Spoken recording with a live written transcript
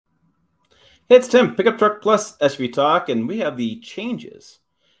Hey, it's Tim, Pickup Truck Plus SUV Talk, and we have the changes.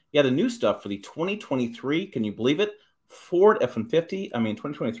 Yeah, the new stuff for the 2023. Can you believe it? Ford F-150. I mean,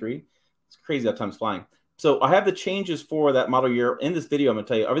 2023. It's crazy how time's flying. So I have the changes for that model year. In this video, I'm going to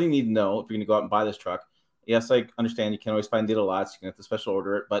tell you everything you need to know if you're going to go out and buy this truck. Yes, I understand you can't always find dealer lots. You can have to special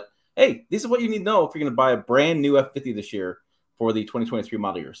order it. But hey, this is what you need to know if you're going to buy a brand new F-50 this year for the 2023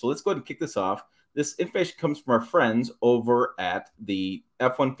 model year. So let's go ahead and kick this off. This information comes from our friends over at the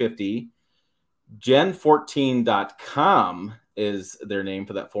F-150. Gen14.com is their name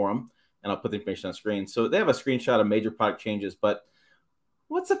for that forum, and I'll put the information on screen. So they have a screenshot of major product changes, but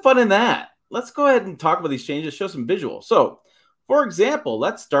what's the fun in that? Let's go ahead and talk about these changes, show some visual. So, for example,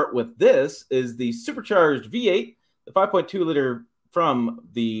 let's start with this is the supercharged V8, the 5.2 liter from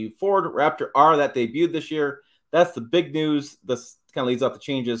the Ford Raptor R that debuted this year. That's the big news. This kind of leads off the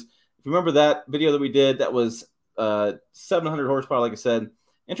changes. If you remember that video that we did, that was 700 horsepower, like I said.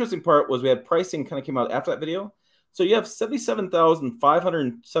 Interesting part was we had pricing kind of came out after that video. So you have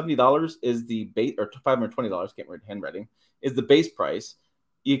 $77,570 is the base, or $520, can't read handwriting, is the base price.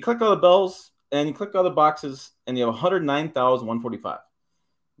 You click all the bells and you click all the boxes and you have $109,145.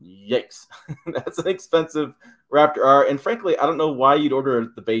 Yikes. That's an expensive Raptor R. And frankly, I don't know why you'd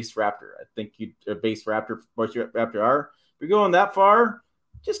order the base Raptor. I think you'd base Raptor R. If you're going that far,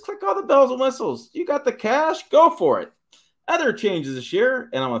 just click all the bells and whistles. You got the cash, go for it. Other changes this year,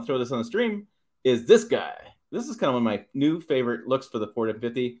 and I'm going to throw this on the stream, is this guy. This is kind of one of my new favorite looks for the Ford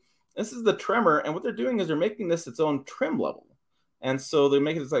F-150. This is the Tremor, and what they're doing is they're making this its own trim level. And so they're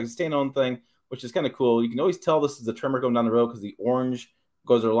making this like a standalone thing, which is kind of cool. You can always tell this is the Tremor going down the road because the orange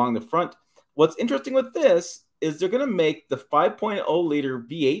goes along the front. What's interesting with this is they're going to make the 5.0 liter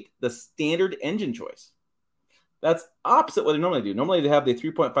V8 the standard engine choice. That's opposite what they normally do. Normally they have the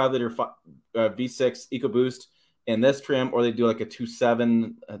 3.5 liter V6 EcoBoost in this trim, or they do like a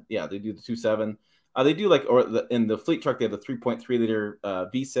 2.7. Yeah, they do the 2.7. They do like, in the fleet truck, they have the 3.3 liter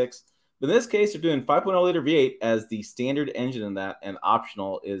V6. But in this case, they're doing 5.0 liter V8 as the standard engine in that, and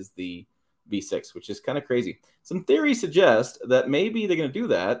optional is the V6, which is kind of crazy. Some theories suggest that maybe they're going to do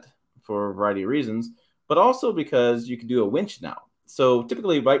that for a variety of reasons, but also because you can do a winch now. So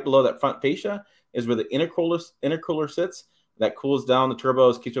typically right below that front fascia is where the intercooler sits. That cools down the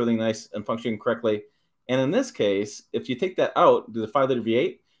turbos, keeps everything nice and functioning correctly. And in this case, if you take that out, do the 5 liter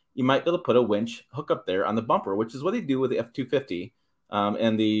V8, you might be able to put a winch hook up there on the bumper, which is what they do with the F-250.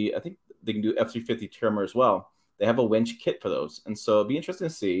 And I think they can do F-350 Tremor as well. They have a winch kit for those. And so it'd be interesting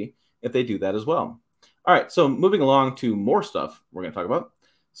to see if they do that as well. All right, so moving along to more stuff we're going to talk about.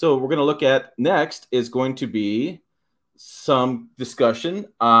 So we're going to look at next is going to be some discussion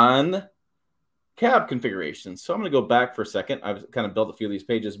on cab configuration. So I'm going to go back for a second. I've kind of built a few of these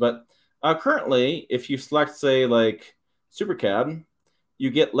pages, but currently, if you select, say, like Super Cab, you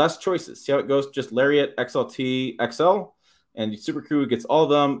get less choices. See how it goes? Just Lariat, XLT, XL, and Super Crew gets all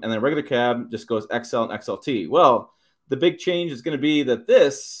of them, and then regular cab just goes XL and XLT. Well, the big change is going to be that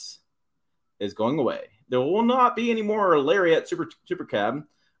this is going away. There will not be any more Lariat Super Cab.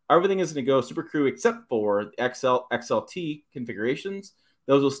 Everything is going to go Super Crew except for XL, XLT configurations.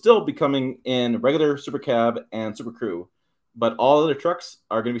 Those will still be coming in regular Super Cab and Super Crew. But all other trucks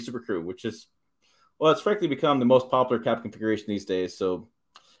are going to be Super Crew, which is, well, it's frankly become the most popular cab configuration these days. So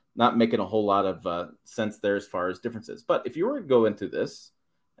not making a whole lot of sense there as far as differences. But if you were to go into this,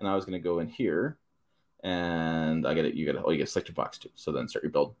 and I was going to go in here, and I get it, you get to select your box too. So then start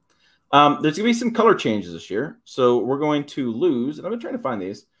your build. There's going to be some color changes this year. So we're going to lose, and I've been trying to find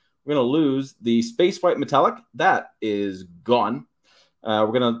these. We're going to lose the Space White Metallic. That is gone. We're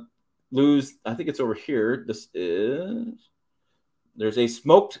going to lose, I think it's over here. There's a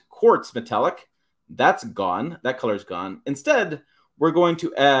Smoked Quartz Metallic. That's gone. That color's gone. Instead, we're going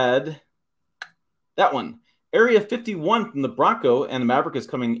to add that one. Area 51 from the Bronco and the Maverick is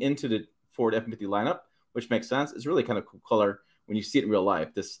coming into the Ford F-150 lineup, which makes sense. It's really kind of cool color when you see it in real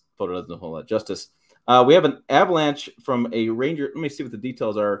life. This photo doesn't do a whole lot of justice. We have an Avalanche from a Ranger. Let me see what the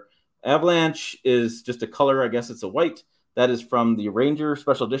details are. Avalanche is just a color. I guess it's a white. That is from the Ranger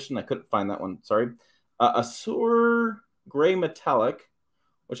Special Edition. I couldn't find that one. Sorry. Azure Gray Metallic,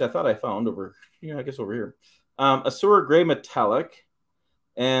 which I thought I found over here. I guess over here. Azure Gray Metallic.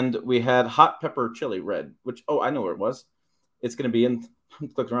 And we had Hot Pepper Chili Red, which, oh, I know where it was. It's going to be in,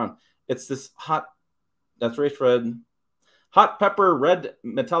 click around. It's this that's race red. Hot Pepper Red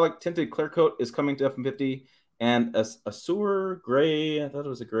Metallic Tinted Clear Coat is coming to F-150. And Azure Gray, I thought it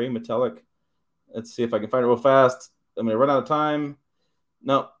was a gray metallic. Let's see if I can find it real fast. I'm going to run out of time.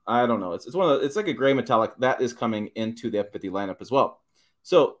 No, I don't know. It's like a gray metallic that is coming into the F-150 lineup as well.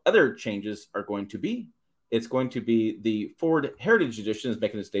 So other changes are going to be it's going to be the Ford Heritage Edition is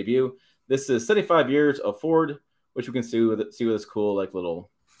making its debut. This is 75 years of Ford, which we can see with this cool like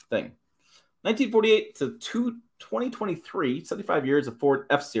little thing. 1948 to 2023, 75 years of Ford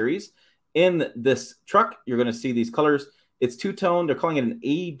F-Series. In this truck, you're going to see these colors. It's two-tone. They're calling it an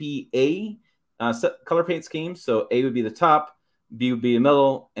ABA color paint scheme. So A would be the top, B would be the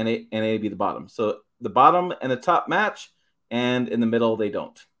middle, and A would be the bottom. So the bottom and the top match, and in the middle, they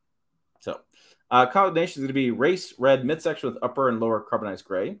don't. So combination is going to be race red midsection with upper and lower carbonized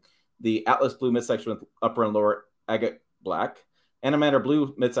gray, the Atlas blue midsection with upper and lower agate black, Antimatter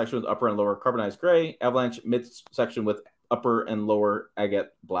blue midsection with upper and lower carbonized gray, Avalanche midsection with upper and lower agate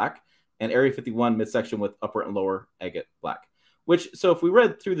black, and Area 51 midsection with upper and lower agate black. So if we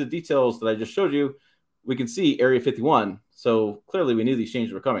read through the details that I just showed you, we can see Area 51. So clearly we knew these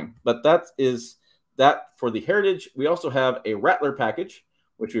changes were coming. But that is that for the Heritage. We also have a Rattler package,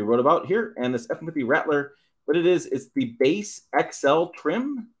 which we wrote about here. And this F-150 Rattler, what it is, it's the base XL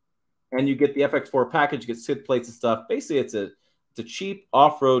trim. And you get the FX4 package, you get skid plates and stuff. Basically, it's a cheap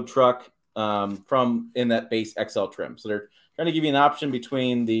off-road truck from in that base XL trim. So they're trying to give you an option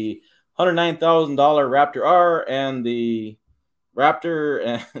between the $109,000 Raptor R and the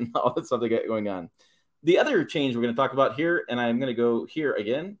Raptor and all that stuff they got going on. The other change we're going to talk about here, and I'm going to go here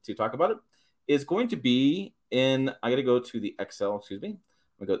again to talk about it, is going to be I got to go to the XL, excuse me.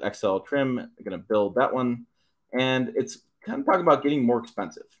 I'm going to go to XL trim. I'm going to build that one. And it's kind of talking about getting more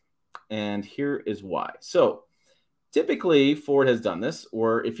expensive. And here is why. So typically Ford has done this,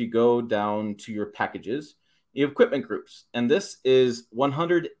 or if you go down to your packages, you have equipment groups. And this is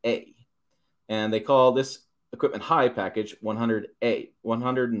 100A. And they call this equipment high package 100A,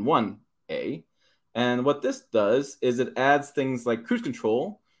 101A. And what this does is it adds things like cruise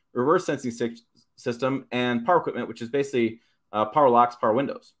control, reverse sensing system, and power equipment, which is basically power locks, power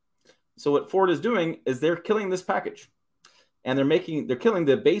windows. So what Ford is doing is they're killing this package. And they're killing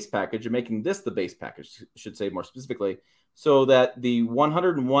the base package and making this the base package, I should say more specifically, so that the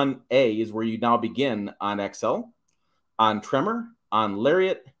 101A is where you now begin on XL, on Tremor, on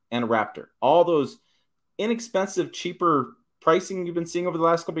Lariat, and Raptor. All those inexpensive, cheaper pricing you've been seeing over the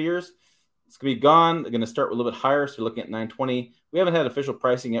last couple of years, it's going to be gone. They're going to start with a little bit higher, so you're looking at $920. We haven't had official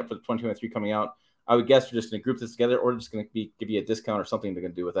pricing yet for the 2023 coming out. I would guess you're just going to group this together, or just going to give you a discount or something they're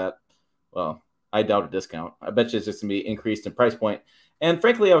going to do with that. Well, I doubt a discount. I bet you it's just going to be increased in price point. And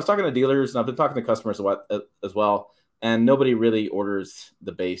frankly, I was talking to dealers, and I've been talking to customers as well, and nobody really orders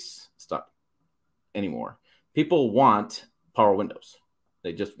the base stuff anymore. People want power windows.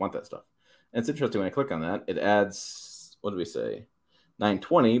 They just want that stuff. And it's interesting when I click on that, it adds, what do we say,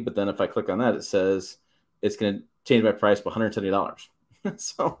 $920, but then if I click on that, it says it's going to change my price by $170.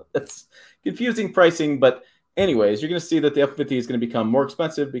 So it's confusing pricing, but anyways, you're going to see that the F-150 is going to become more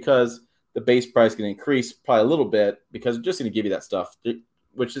expensive because the base price can increase probably a little bit because it's just going to give you that stuff,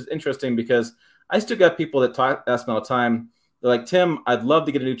 which is interesting because I still got people that ask me all the time. They're like, Tim, I'd love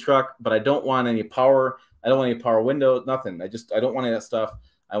to get a new truck, but I don't want any power. I don't want any power windows, nothing. I don't want any of that stuff.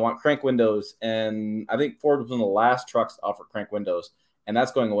 I want crank windows. And I think Ford was one of the last trucks to offer crank windows, and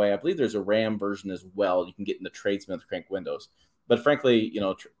that's going away. I believe there's a Ram version as well. You can get in the tradesman with crank windows. But frankly,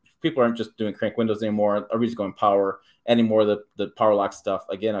 people aren't just doing crank windows anymore. Everybody's going power, adding more of the power lock stuff.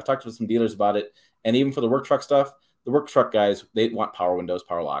 Again, I've talked to some dealers about it. And even for the work truck stuff, the work truck guys, they want power windows,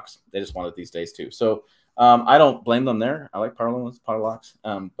 power locks. They just want it these days too. So I don't blame them there. I like power windows, power locks.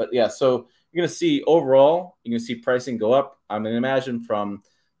 But yeah, so you're going to see overall, you're going to see pricing go up. I'm going to imagine from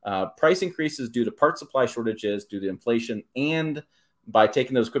price increases due to part supply shortages, due to inflation, and by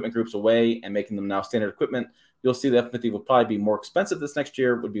taking those equipment groups away and making them now standard equipment, you'll see the F-150 will probably be more expensive this next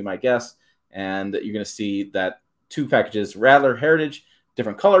year, would be my guess. And you're going to see that two packages, Rattler Heritage,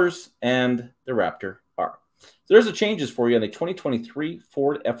 different colors, and the Raptor R. So there's the changes for you on the 2023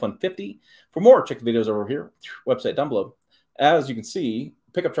 Ford F-150. For more, check the videos over here, website down below. As you can see,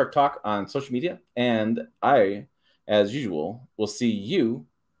 Pickup Truck Talk on social media. And I, as usual, will see you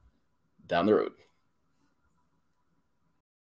down the road.